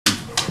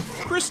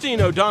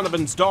Christine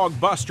O'Donovan's dog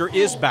Buster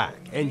is back,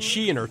 and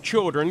she and her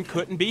children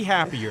couldn't be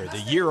happier. The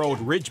year-old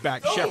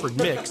Ridgeback Shepherd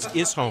mix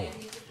is home.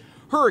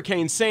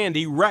 Hurricane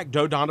Sandy wrecked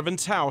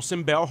O'Donovan's house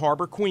in Belle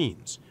Harbor,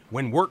 Queens.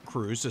 When work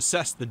crews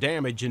assessed the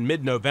damage in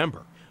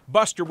mid-November,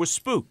 Buster was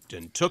spooked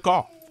and took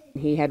off.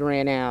 He had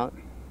ran out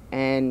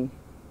and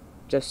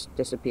just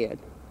disappeared.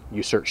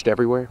 You searched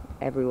everywhere?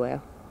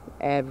 Everywhere.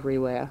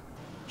 Everywhere.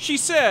 She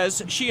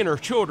says she and her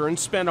children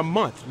spent a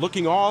month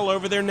looking all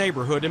over their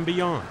neighborhood and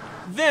beyond.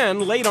 Then,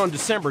 late on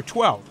December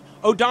 12th,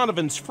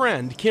 O'Donovan's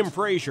friend, Kim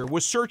Frazier,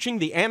 was searching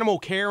the Animal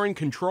Care and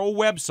Control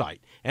website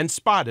and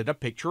spotted a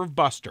picture of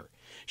Buster.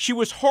 She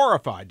was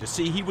horrified to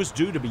see he was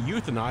due to be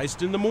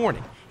euthanized in the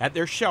morning at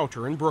their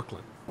shelter in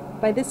Brooklyn.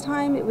 By this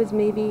time, it was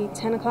maybe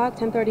 10 o'clock,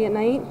 10:30 at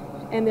night,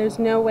 and there's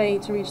no way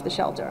to reach the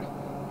shelter.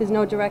 There's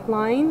no direct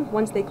line.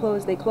 Once they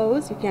close, they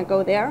close. You can't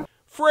go there.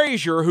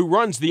 Frazier, who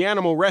runs the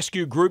animal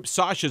rescue group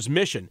Sasha's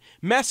Mission,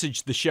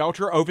 messaged the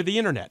shelter over the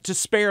internet to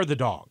spare the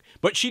dog,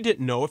 but she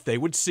didn't know if they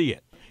would see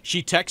it.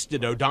 She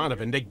texted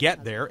O'Donovan to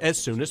get there as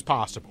soon as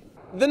possible.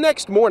 The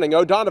next morning,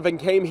 O'Donovan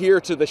came here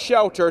to the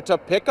shelter to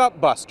pick up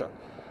Buster.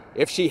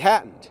 If she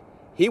hadn't,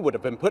 he would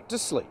have been put to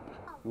sleep.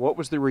 What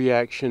was the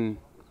reaction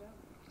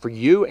for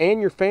you and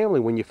your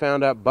family when you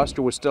found out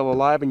Buster was still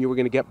alive and you were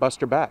going to get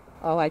Buster back?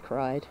 Oh, I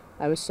cried.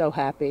 I was so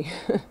happy.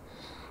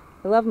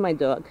 I love my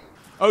dog.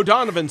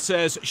 O'Donovan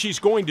says she's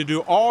going to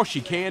do all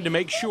she can to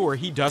make sure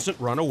he doesn't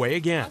run away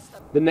again.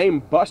 The name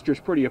Buster's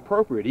pretty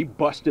appropriate. He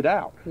busted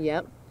out.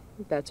 Yep,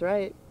 that's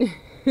right.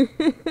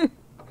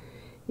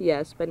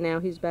 Yes, but now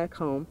he's back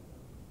home.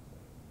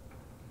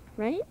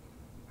 Right?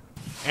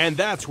 And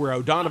that's where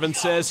O'Donovan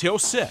says he'll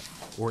sit,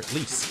 or at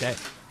least stay.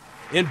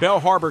 In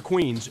Belle Harbor,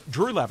 Queens,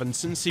 Drew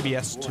Levinson,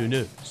 CBS 2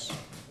 News.